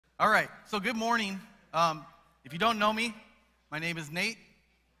All right, so good morning. If you don't know me, my name is Nate,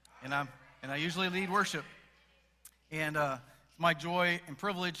 and I usually lead worship. And it's my joy and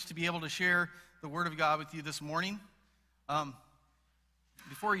privilege to be able to share the Word of God with you this morning.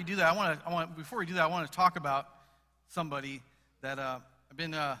 Before we do that, I want to talk about somebody that I've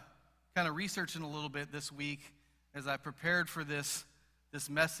been kind of researching a little bit this week as I prepared for this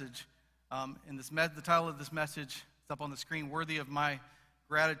message. And the title of this message is up on the screen: "Worthy of My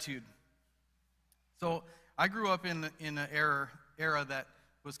Gratitude." So I grew up in an era that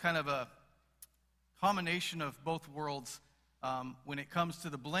was kind of a combination of both worlds when it comes to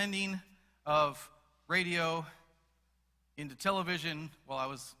the blending of radio into television.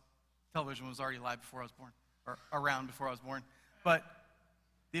 Well, television was already live before I was born, or around before I was born. But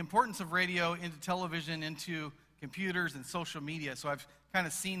the importance of radio into television, into computers and social media. So I've kind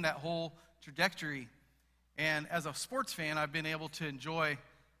of seen that whole trajectory. And as a sports fan, I've been able to enjoy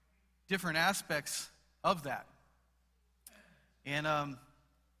different aspects of that. And I'm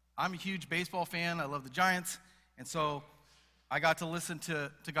a huge baseball fan. I love the Giants. And so I got to listen to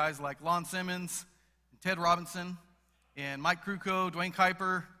guys like Lon Simmons, and Ted Robinson, and Mike Krukow, Dwayne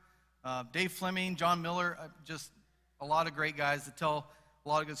Kuiper, Dave Fleming, John Miller, just a lot of great guys that tell a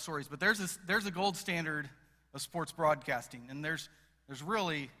lot of good stories. But there's a gold standard of sports broadcasting, and there's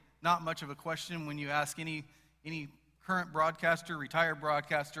really not much of a question when you ask any current broadcaster, retired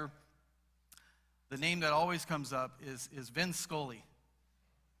broadcaster. The name that always comes up is Vin Scully.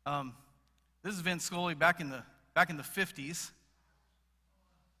 This is Vin Scully back in the 50s.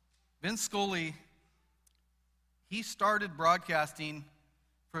 Vin Scully, he started broadcasting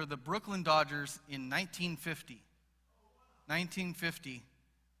for the Brooklyn Dodgers in 1950. 1950.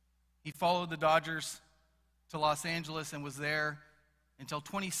 He followed the Dodgers to Los Angeles and was there until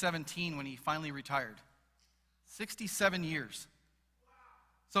 2017 when he finally retired. 67 years.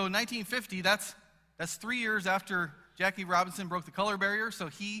 So 1950, that's 3 years after Jackie Robinson broke the color barrier. So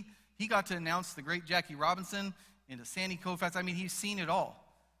he got to announce the great Jackie Robinson into Sandy Koufax. I mean, he's seen it all.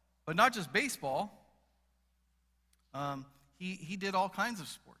 But not just baseball. He did all kinds of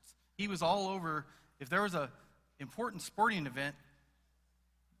sports. He was all over. If there was a important sporting event,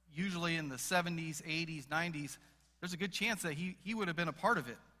 usually in the 70s, 80s, 90s, there's a good chance that he would have been a part of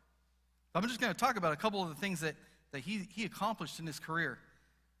it. I'm just going to talk about a couple of the things that he accomplished in his career.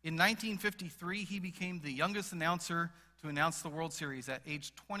 In 1953, he became the youngest announcer to announce the World Series at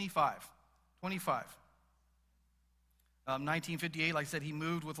age 25. 1958, like I said, he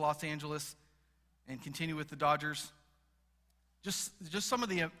moved with Los Angeles and continued with the Dodgers. Just some of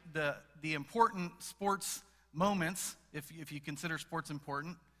the important sports moments, if you consider sports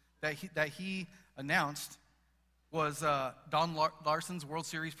important, that he announced was Don Larsen's World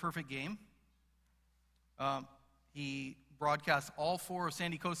Series perfect game. He broadcast all 4 of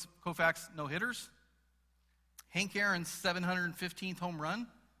Sandy Koufax's no-hitters. Hank Aaron's 715th home run.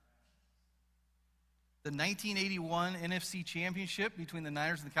 The 1981 NFC Championship between the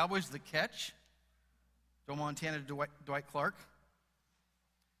Niners and the Cowboys, the catch. Joe Montana to Dwight Clark.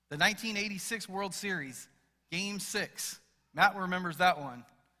 The 1986 World Series, Game 6. Matt remembers that one.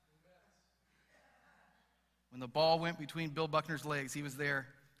 When the ball went between Bill Buckner's legs, he was there.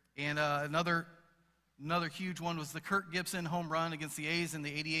 And another huge one was the Kirk Gibson home run against the A's in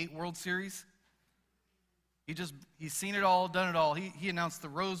the 88 World Series. He's seen it all, done it all. He announced the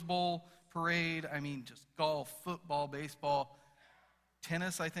Rose Bowl parade. I mean, just golf, football, baseball,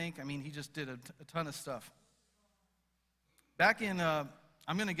 tennis, I think. I mean, he just did a ton of stuff. Back in,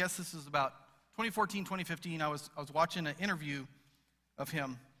 I'm going to guess this is about 2014, 2015, I was watching an interview of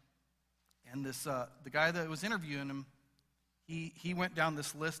him. And the guy that was interviewing him, he went down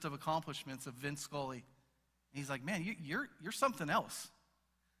this list of accomplishments of Vin Scully. And he's like, "Man, you're something else."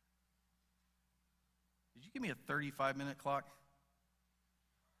 Did you give me a 35-minute clock?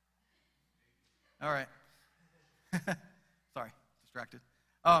 All right. Sorry, distracted.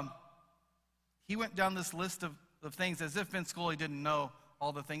 He went down this list of things as if Vin Scully didn't know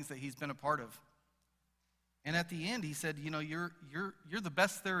all the things that he's been a part of. And at the end, he said, "You're the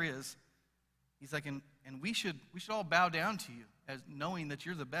best there is." He's like, and we should all bow down to you, as knowing that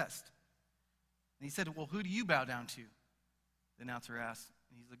you're the best. And he said, "Well, who do you bow down to?" The announcer asked.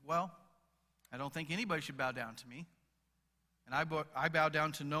 And he's like, "Well, I don't think anybody should bow down to me. And I bow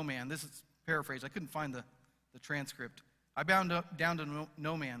down to no man." This is paraphrased. I couldn't find the transcript. "I bow down to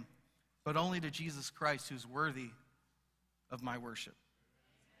no man, but only to Jesus Christ, who's worthy of my worship."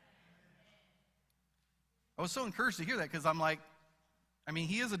 I was so encouraged to hear that because I'm like,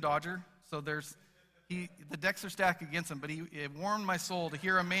 he is a Dodger. So the decks are stacked against him, but it warmed my soul to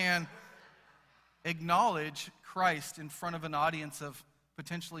hear a man acknowledge Christ in front of an audience of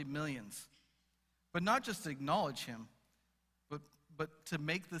potentially millions. But not just to acknowledge him, but to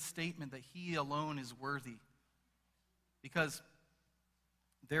make the statement that he alone is worthy. Because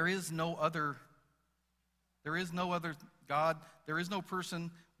there is no other God, there is no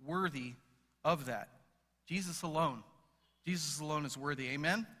person worthy of that. Jesus alone. Jesus alone is worthy.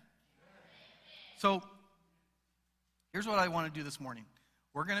 Amen? So, here's what I want to do this morning.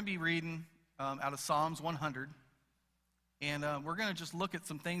 We're going to be reading out of Psalms 100. And we're going to just look at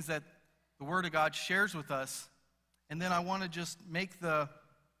some things that the Word of God shares with us. And then I want to just let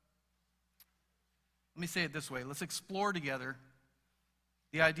me say it this way. Let's explore together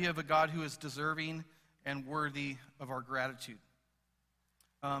the idea of a God who is deserving and worthy of our gratitude.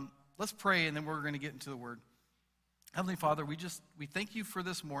 Let's pray, and then we're going to get into the Word. Heavenly Father, we thank you for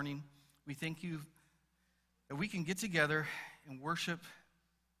this morning. We thank you that we can get together and worship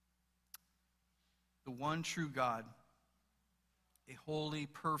the one true God, a holy,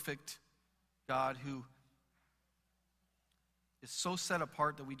 perfect God who is so set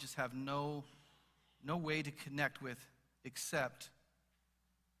apart that we just have no way to connect with except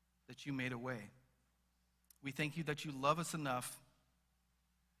that you made a way. We thank you that you love us enough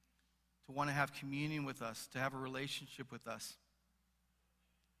to want to have communion with us, to have a relationship with us.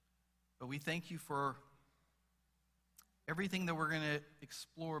 But we thank you for everything that we're going to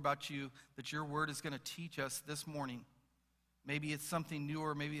explore about you, that your word is going to teach us this morning. Maybe it's something new,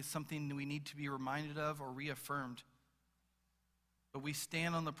 or maybe it's something we need to be reminded of or reaffirmed. But we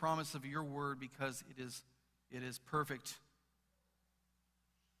stand on the promise of your word because it is perfect.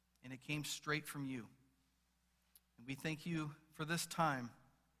 And it came straight from you. And we thank you for this time.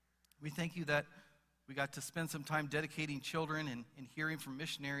 We thank you that we got to spend some time dedicating children and hearing from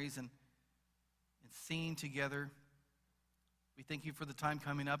missionaries and singing together. We thank you for the time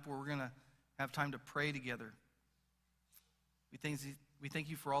coming up where we're going to have time to pray together. We thank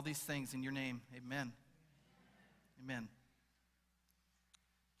you for all these things in your name. Amen. Amen.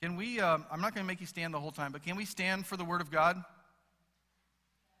 Can we, I'm not going to make you stand the whole time, but can we stand for the Word of God?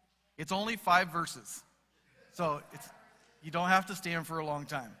 It's only 5 verses, so you don't have to stand for a long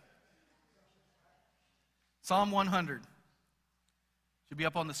time. Psalm 100. Should be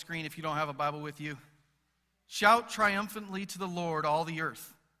up on the screen if you don't have a Bible with you. Shout triumphantly to the Lord, all the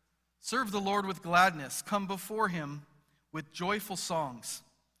earth. Serve the Lord with gladness. Come before him with joyful songs.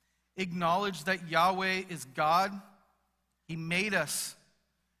 Acknowledge that Yahweh is God. He made us,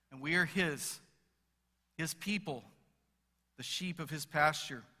 and we are his people, the sheep of his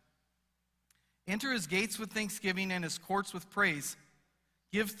pasture. Enter his gates with thanksgiving and his courts with praise.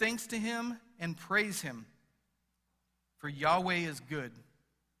 Give thanks to him and praise him. For Yahweh is good,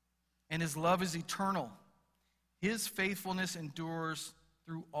 and his love is eternal. His faithfulness endures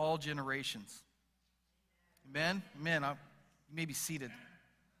through all generations. Amen? Amen. You may be seated.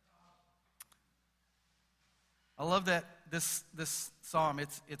 I love that this psalm,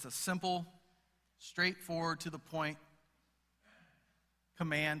 it's a simple, straightforward, to the point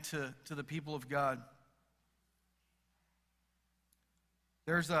command to the people of God.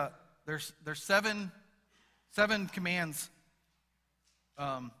 There's seven commands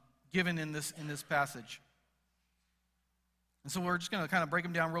given in this passage. And so we're just going to kind of break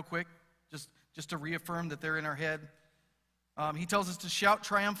them down real quick, just to reaffirm that they're in our head. He tells us to shout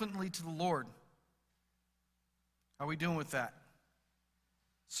triumphantly to the Lord. How are we doing with that?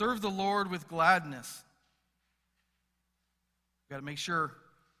 Serve the Lord with gladness. We've got to make sure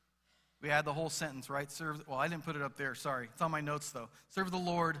we add the whole sentence, right? Well, I didn't put it up there, sorry. It's on my notes, though. Serve the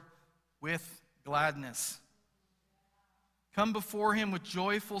Lord with gladness. Come before him with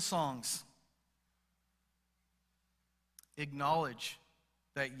joyful songs. Acknowledge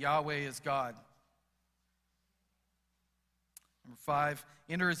that Yahweh is God. Number 5,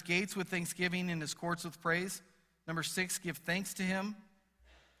 enter his gates with thanksgiving and his courts with praise. Number 6, give thanks to him.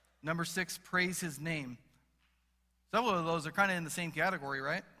 Number 6, praise his name. Several of those are kind of in the same category,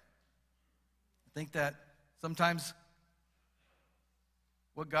 right? I think that sometimes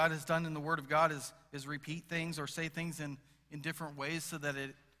what God has done in the Word of God is repeat things or say things in different ways so that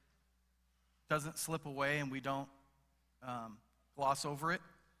it doesn't slip away and we don't gloss over it.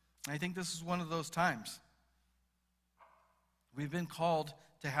 And I think this is one of those times. We've been called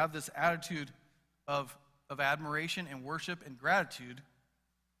to have this attitude of admiration and worship and gratitude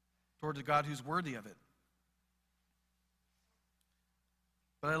towards a God who's worthy of it.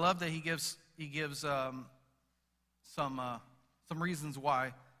 But I love that he gives some reasons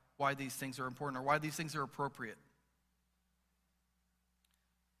why these things are important or why these things are appropriate.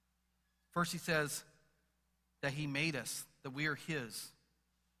 First, he says that he made us, that we are his,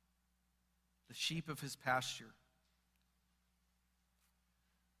 the sheep of his pasture.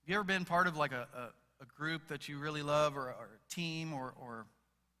 you ever been part of like a group that you really love, or a team, or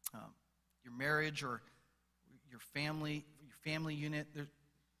your marriage, or your family unit?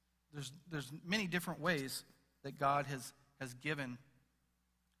 There's many different ways that God has given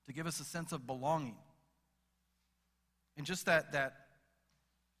to give us a sense of belonging. And just that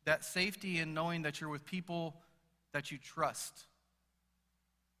safety in knowing that you're with people that you trust.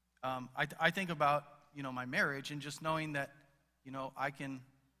 I think about, my marriage, and just knowing that, I can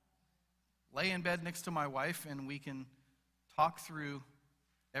lay in bed next to my wife and we can talk through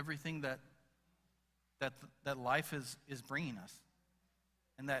everything that life is bringing us.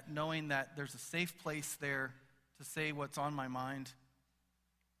 And that knowing that there's a safe place there to say what's on my mind,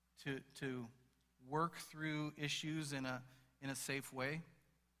 to work through issues in a safe way.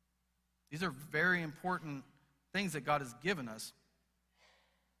 These are very important things that God has given us.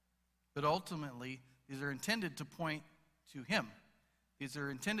 But ultimately, these are intended to point to Him. These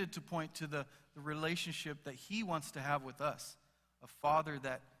are intended to point to the relationship that He wants to have with us. A Father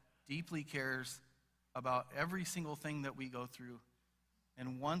that deeply cares about every single thing that we go through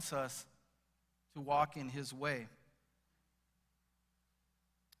and wants us to walk in His way.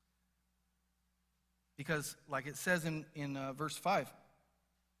 Because, like it says in verse 5,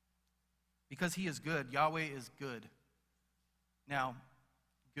 because He is good, Yahweh is good. Now,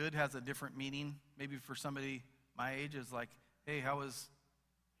 good has a different meaning. Maybe for somebody my age is like, hey, how was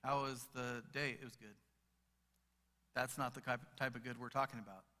the day? It was good. That's not the type of good we're talking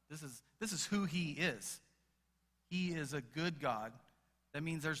about. This is who He is. He is a good God. That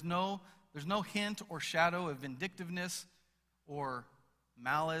means there's no hint or shadow of vindictiveness or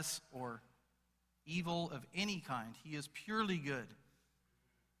malice or evil of any kind. He is purely good.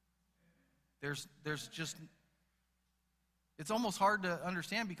 There's just, it's almost hard to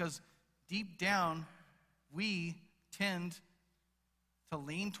understand because deep down we tend to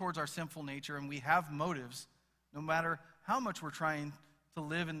lean towards our sinful nature, and we have motives no matter how much we're trying to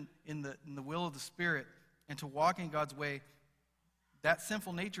live in the will of the Spirit and to walk in God's way. That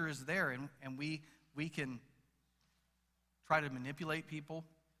sinful nature is there, and we can try to manipulate people,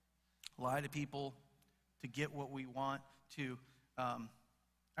 lie to people to get what we want to.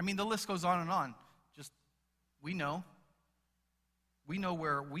 The list goes on and on. Just, we know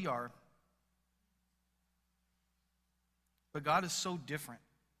where we are. But God is so different.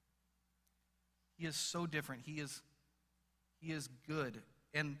 He is so different. He is good.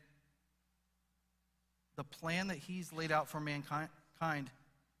 And the plan that He's laid out for mankind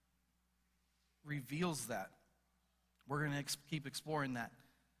reveals that. We're going to keep exploring that.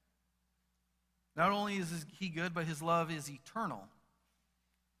 Not only is He good, but His love is eternal.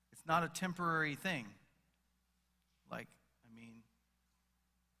 It's not a temporary thing.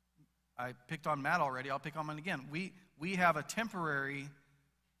 I picked on Matt already. I'll pick on him again. We have a temporary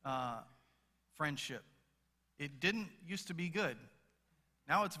friendship. It didn't used to be good.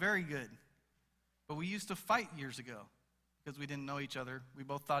 Now it's very good. But we used to fight years ago because we didn't know each other. We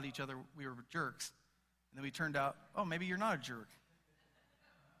both thought each other we were jerks. And then we turned out, oh, maybe you're not a jerk.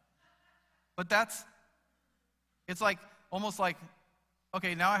 But it's almost like,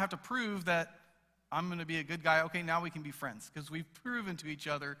 okay, now I have to prove that I'm going to be a good guy. Okay, now we can be friends because we've proven to each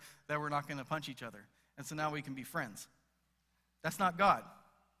other that we're not going to punch each other. And so now we can be friends. That's not God.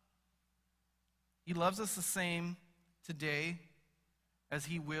 He loves us the same today as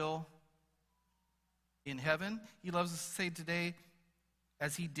He will in heaven. He loves us the same today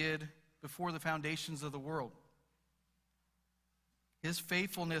as He did before the foundations of the world. His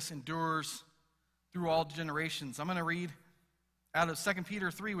faithfulness endures through all generations. I'm going to read out of 2 Peter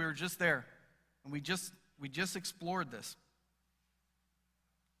 3. We were just there, and we just explored this.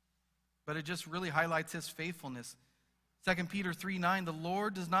 But it just really highlights His faithfulness. 2 Peter 3:9, the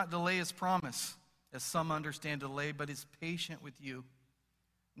Lord does not delay His promise, as some understand delay, but is patient with you,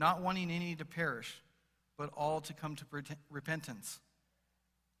 not wanting any to perish, but all to come to repentance.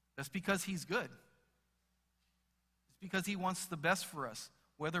 That's because He's good. It's because He wants the best for us,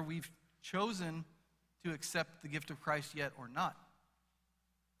 whether we've chosen to accept the gift of Christ yet or not.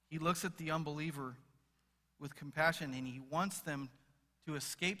 He looks at the unbeliever with compassion, and He wants them to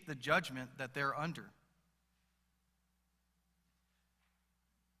escape the judgment that they're under.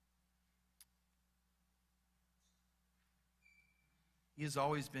 He has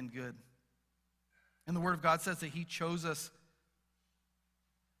always been good. And the Word of God says that He chose us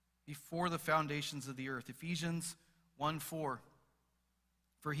before the foundations of the earth. Ephesians 1:4.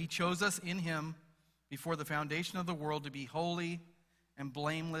 For He chose us in Him before the foundation of the world to be holy and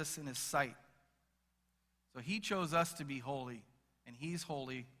blameless in His sight. So He chose us to be holy, and He's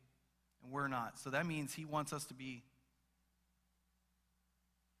holy, and we're not. So that means He wants us to be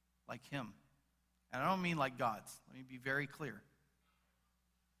like him. And I don't mean like God's. Let me be very clear.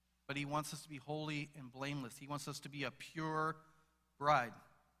 But he wants us to be holy and blameless. He wants us to be a pure bride.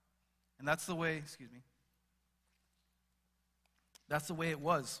 And that's the way, that's the way it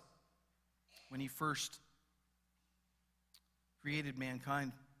was when he first created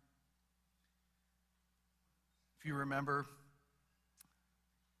mankind. If you remember,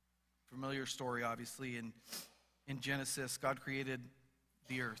 familiar story, obviously, in Genesis, God created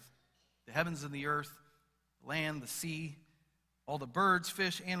the earth. The heavens and the earth, the land, the sea, all the birds,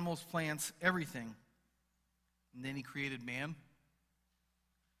 fish, animals, plants, everything. And then he created man.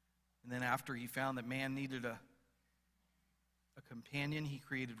 And then after he found that man needed a companion, he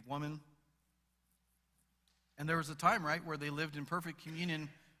created woman. And there was a time, right, where they lived in perfect communion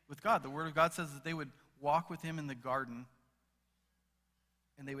with God. The Word of God says that they would walk with him in the garden,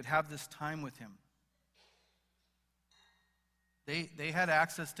 and they would have this time with him. They had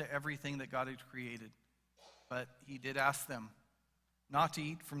access to everything that God had created, but he did ask them not to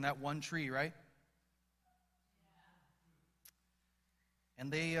eat from that one tree, right?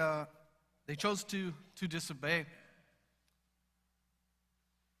 And they chose to disobey.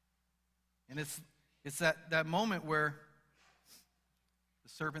 And it's that moment where the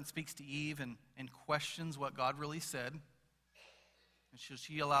serpent speaks to Eve and questions what God really said. And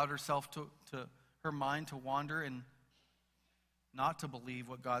she allowed herself to her mind to wander and not to believe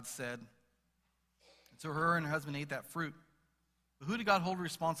what God said. And so her and her husband ate that fruit. But who did God hold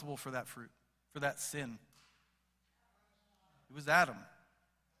responsible for that fruit, for that sin? It was Adam.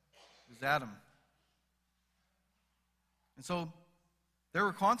 It was Adam. And so there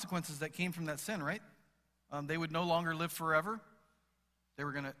were consequences that came from that sin, right? They would no longer live forever. They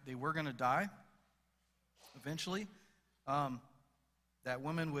were gonna die eventually. That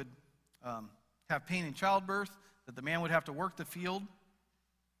woman would have pain in childbirth, that the man would have to work the field.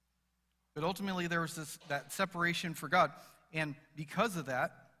 But ultimately there was that separation for God. And because of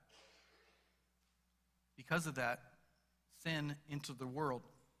that, sin entered the world.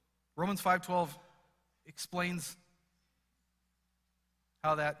 Romans 5:12 explains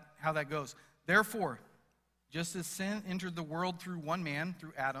how that goes. Therefore, just as sin entered the world through one man,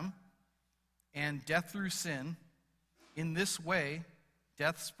 through Adam, and death through sin, in this way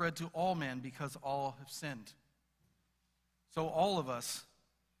death spread to all men because all have sinned. So all of us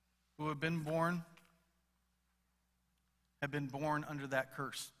who have been born under that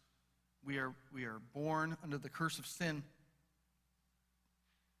curse. We are born under the curse of sin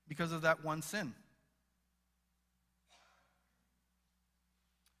because of that one sin.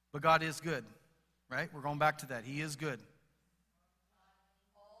 But God is good, right? We're going back to that. He is good.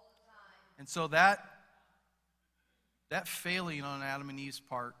 And so that failing on Adam and Eve's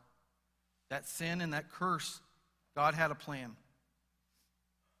part, that sin and that curse, God had a plan.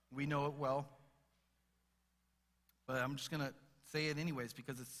 We know it well. But I'm just going to say it anyways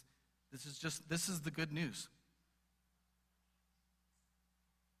because this is the good news.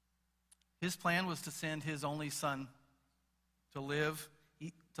 His plan was to send his only son to live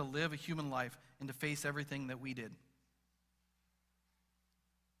a human life and to face everything that we did.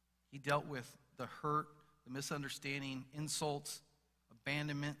 He dealt with the hurt, the misunderstanding, insults,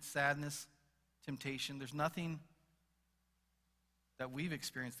 abandonment, sadness, temptation. There's nothing that we've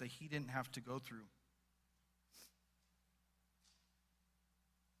experienced that he didn't have to go through.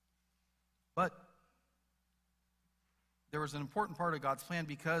 But there was an important part of God's plan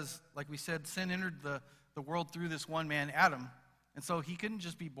because, like we said, sin entered the world through this one man, Adam. And so he couldn't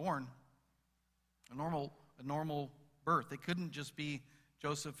just be born a normal birth. It couldn't just be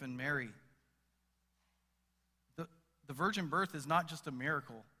Joseph and Mary. The virgin birth is not just a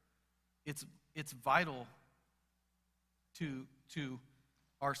miracle. It's vital to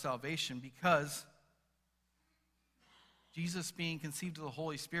our salvation because Jesus, being conceived of the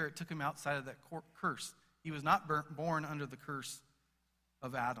Holy Spirit, took him outside of that curse. He was not born under the curse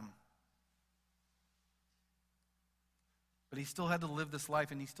of Adam. But he still had to live this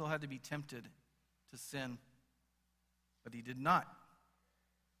life, and he still had to be tempted to sin. But he did not.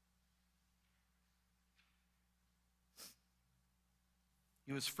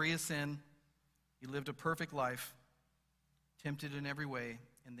 He was free of sin. He lived a perfect life, tempted in every way,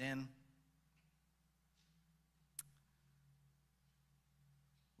 and then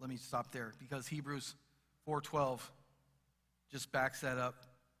let me stop there because Hebrews 4:12 just backs that up.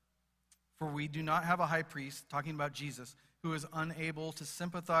 For we do not have a high priest, talking about Jesus, who is unable to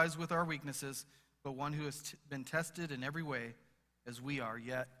sympathize with our weaknesses, but one who has been tested in every way as we are,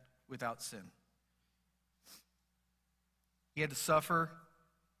 yet without sin. He had to suffer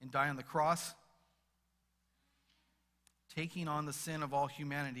and die on the cross taking on the sin of all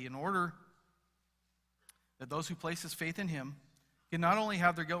humanity in order that those who place his faith in him can not only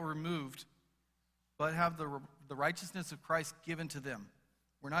have their guilt removed, but have the righteousness of Christ given to them.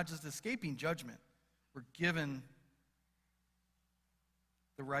 We're not just escaping judgment. We're given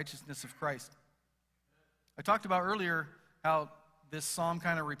the righteousness of Christ. I talked about earlier how this psalm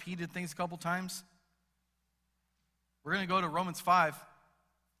kind of repeated things a couple times. We're going to go to Romans 5.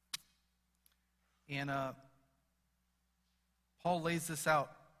 And Paul lays this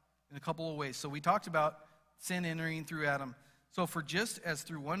out in a couple of ways. So we talked about sin entering through Adam. So for just as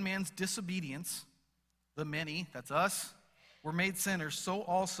through one man's disobedience, the many, that's us, were made sinners, so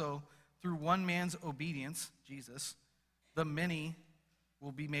also through one man's obedience, Jesus, the many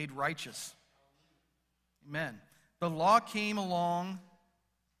will be made righteous. Amen. The law came along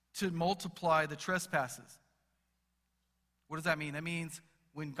to multiply the trespasses. What does that mean? That means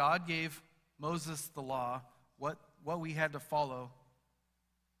when God gave Moses the law, what we had to follow,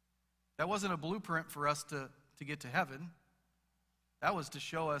 that wasn't a blueprint for us to get to heaven. That was to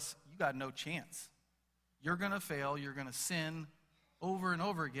show us, you got no chance. You're going to fail. You're going to sin over and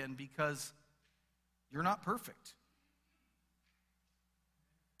over again because you're not perfect.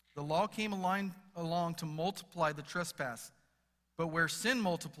 The law came along to multiply the trespass. But where sin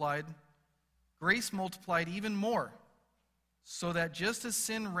multiplied, grace multiplied even more. So that just as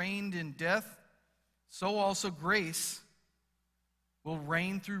sin reigned in death, so also grace will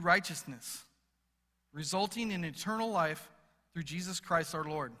reign through righteousness, resulting in eternal life through Jesus Christ our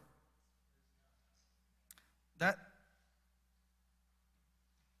Lord.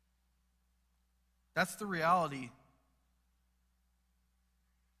 That's the reality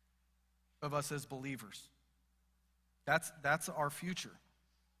of us as believers. That's our future.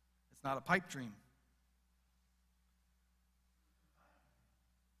 It's not a pipe dream.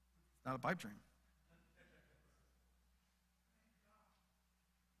 It's not a pipe dream.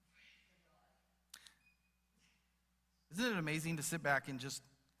 Isn't it amazing to sit back and just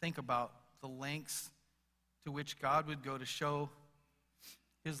think about the lengths to which God would go to show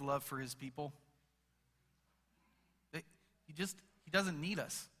his love for his people? He doesn't need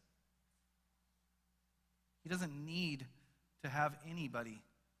us. He doesn't need to have anybody.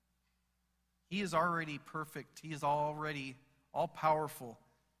 He is already perfect. He is already all-powerful.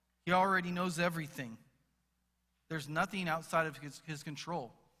 He already knows everything. There's nothing outside of his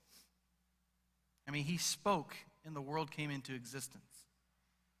control. I mean, he spoke and the world came into existence.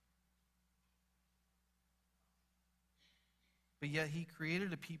 But yet he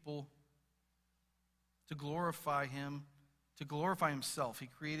created a people to glorify him, to glorify himself. He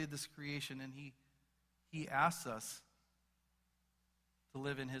created this creation, and he asks us to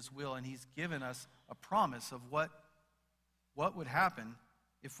live in his will, and he's given us a promise of what would happen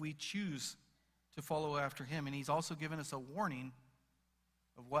if we choose to follow after him. And he's also given us a warning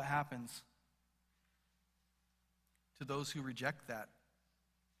of what happens to those who reject that.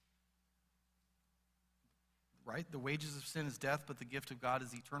 Right? The wages of sin is death, but the gift of God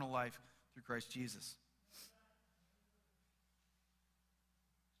is eternal life through Christ Jesus.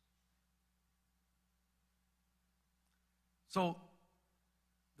 So,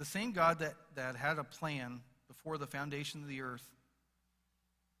 the same God that had a plan before the foundation of the earth,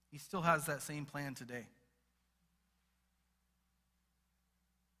 he still has that same plan today.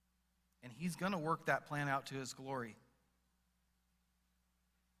 And he's going to work that plan out to his glory.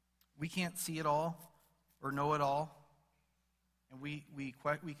 We can't see it all or know it all. And we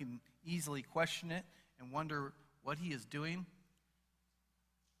can easily question it and wonder what he is doing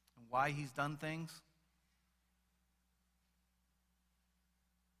and why he's done things.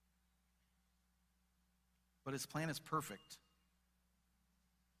 But his plan is perfect.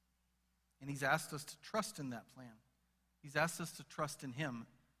 And he's asked us to trust in that plan. He's asked us to trust in him,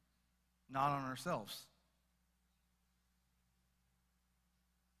 not on ourselves.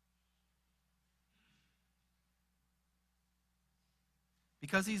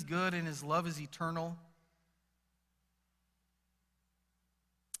 Because he's good and his love is eternal,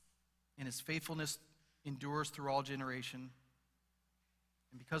 and his faithfulness endures through all generation,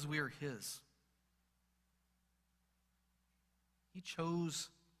 and because we are his, he chose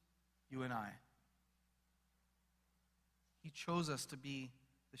you and I. He chose us to be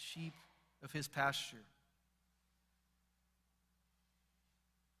the sheep of his pasture.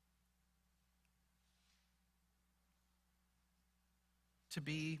 To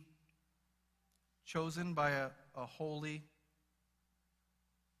be chosen by a holy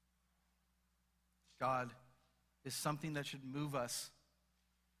God is something that should move us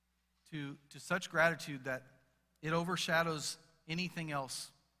to such gratitude that it overshadows anything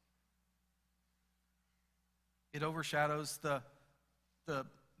else. It overshadows the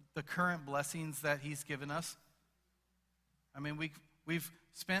current blessings that he's given us. I mean, we've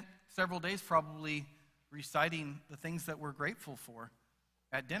spent several days probably reciting the things that we're grateful for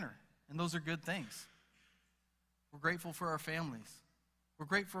at dinner, and those are good things. We're grateful for our families. We're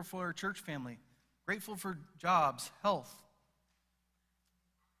grateful for our church family, grateful for jobs, health.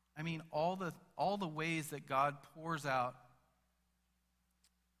 I mean, all the ways that God pours out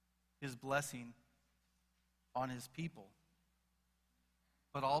his blessing on his people.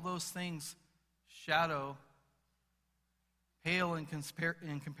 But all those things pale in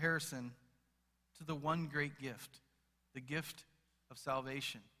comparison to the one great gift, the gift of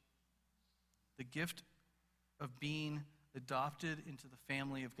salvation, the gift of being adopted into the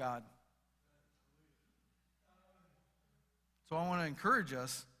family of God. So I want to encourage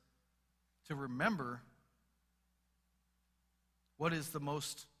us to remember what is the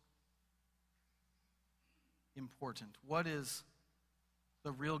most important. What is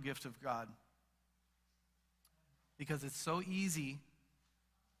the real gift of God? Because it's so easy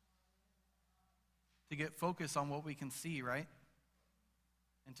to get focused on what we can see, right?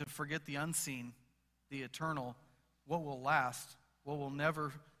 And to forget the unseen, the eternal, what will last, what will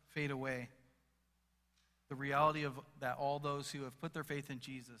never fade away. The reality of that all those who have put their faith in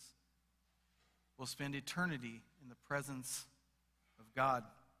Jesus will spend eternity in the presence of God.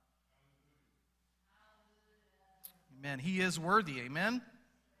 Amen. He is worthy. Amen.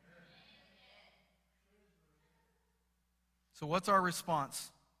 So what's our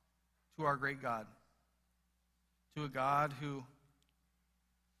response to our great God? To a God who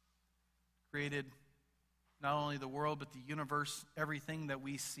created not only the world, but the universe, everything that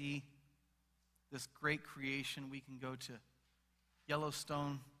we see, this great creation. We can go to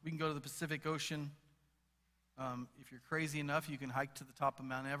Yellowstone. We can go to the Pacific Ocean. If you're crazy enough, you can hike to the top of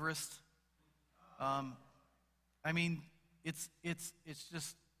Mount Everest. I mean, it's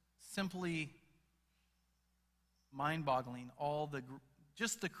just simply mind-boggling,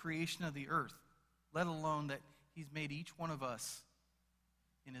 just the creation of the earth, let alone that he's made each one of us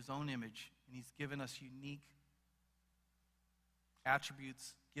in his own image, and he's given us unique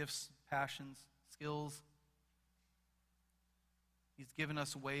attributes, gifts, passions, skills. He's given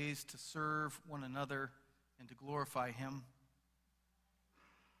us ways to serve one another and to glorify him.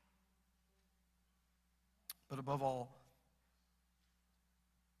 But above all,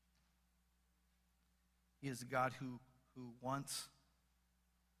 he is a God who wants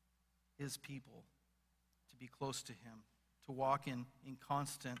his people to be close to him, to walk in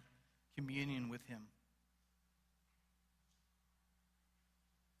constant communion with him.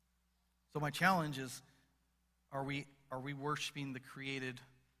 So my challenge is, are we worshiping the created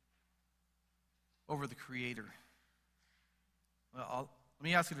over the creator? Well, let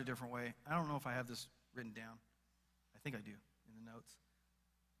me ask it a different way. I don't know if I have this written down. I think I do in the notes.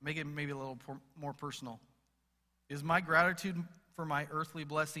 Make it maybe a little more personal. Is my gratitude for my earthly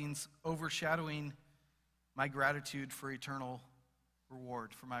blessings overshadowing my gratitude for eternal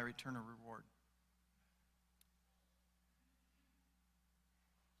reward, for my eternal reward?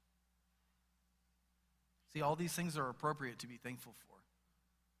 See, all these things are appropriate to be thankful for.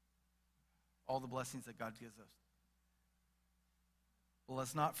 All the blessings that God gives us. But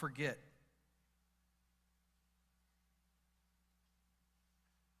let's not forget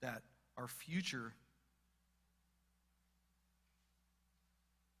that our future,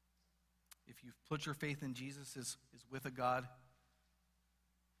 if you've put your faith in Jesus, is with a God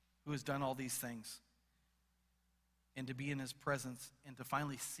who has done all these things. And to be in his presence and to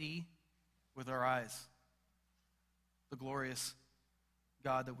finally see with our eyes the glorious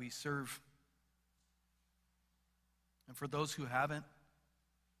God that we serve. And for those who haven't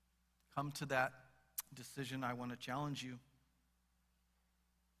come to that decision, I want to challenge you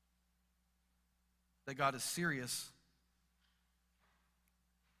that God is serious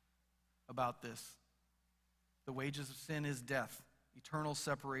about this. The wages of sin is death, eternal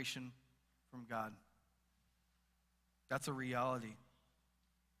separation from God. That's a reality.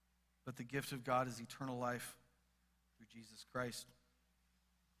 But the gift of God is eternal life through Jesus Christ.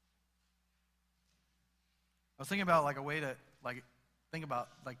 I was thinking about a way to think about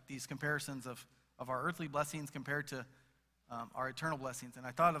these comparisons of our earthly blessings compared to our eternal blessings. And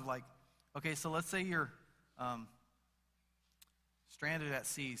I thought of okay, so let's say you're stranded at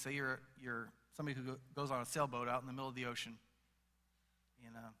sea. Say you're somebody who goes on a sailboat out in the middle of the ocean,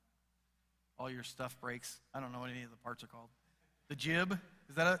 and all your stuff breaks. I don't know what any of the parts are called. The jib,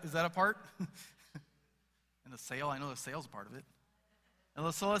 is that a part? And the sail, I know the sail's a part of it.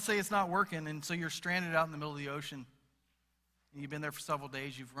 And so let's say it's not working, and so you're stranded out in the middle of the ocean. And you've been there for several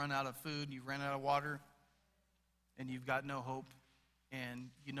days. You've run out of food. You've run out of water. and you've got no hope,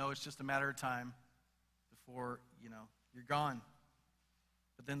 and you know it's just a matter of time before, you're gone.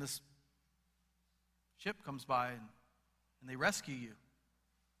 But then this ship comes by, and they rescue you.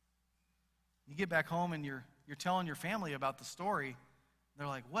 You get back home, and you're telling your family about the story. They're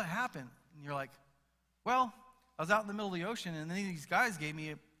like, what happened? And you're like, well, I was out in the middle of the ocean, and then these guys gave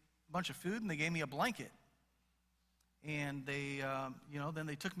me a bunch of food, and they gave me a blanket. And they, then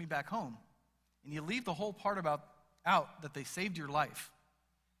they took me back home. And you leave the whole part out that they saved your life.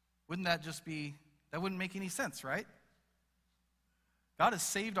 Wouldn't that that wouldn't make any sense, right? God has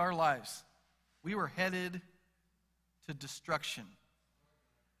saved our lives. We were headed to destruction.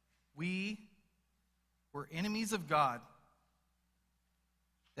 We were enemies of God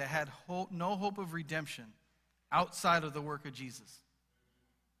that had no hope of redemption outside of the work of Jesus.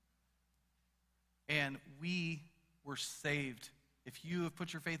 And we were saved. If you have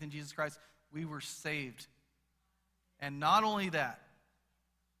put your faith in Jesus Christ, we were saved. And not only that,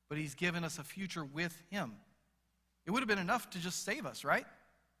 but he's given us a future with him. It would have been enough to just save us, right?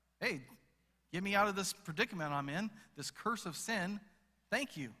 Hey, get me out of this predicament I'm in, this curse of sin.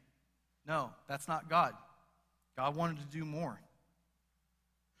 Thank you. No, that's not God. God wanted to do more.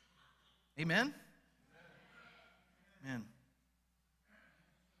 Amen? Amen.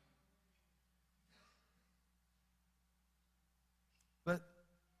 But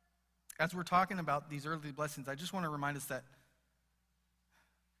as we're talking about these earthly blessings, I just want to remind us that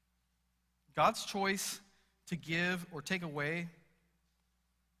God's choice to give or take away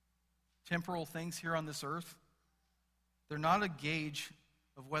temporal things here on this earth, they're not a gauge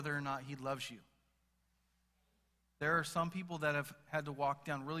of whether or not he loves you. There are some people that have had to walk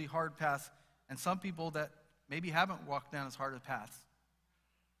down really hard paths, and some people that maybe haven't walked down as hard a paths.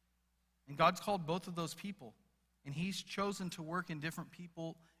 And God's called both of those people, and he's chosen to work in different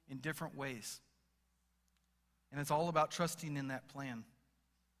people in different ways. And it's all about trusting in that plan.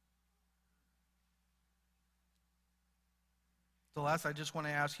 So last, I just want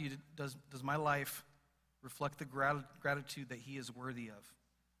to ask you, does my life reflect the gratitude that he is worthy of?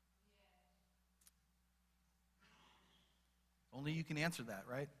 Only you can answer that,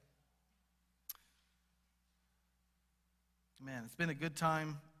 right? Man, it's been a good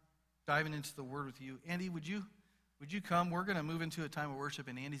time diving into the Word with you. Andy, would you come? We're going to move into a time of worship,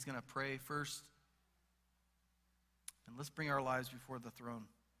 and Andy's going to pray first. And let's bring our lives before the throne.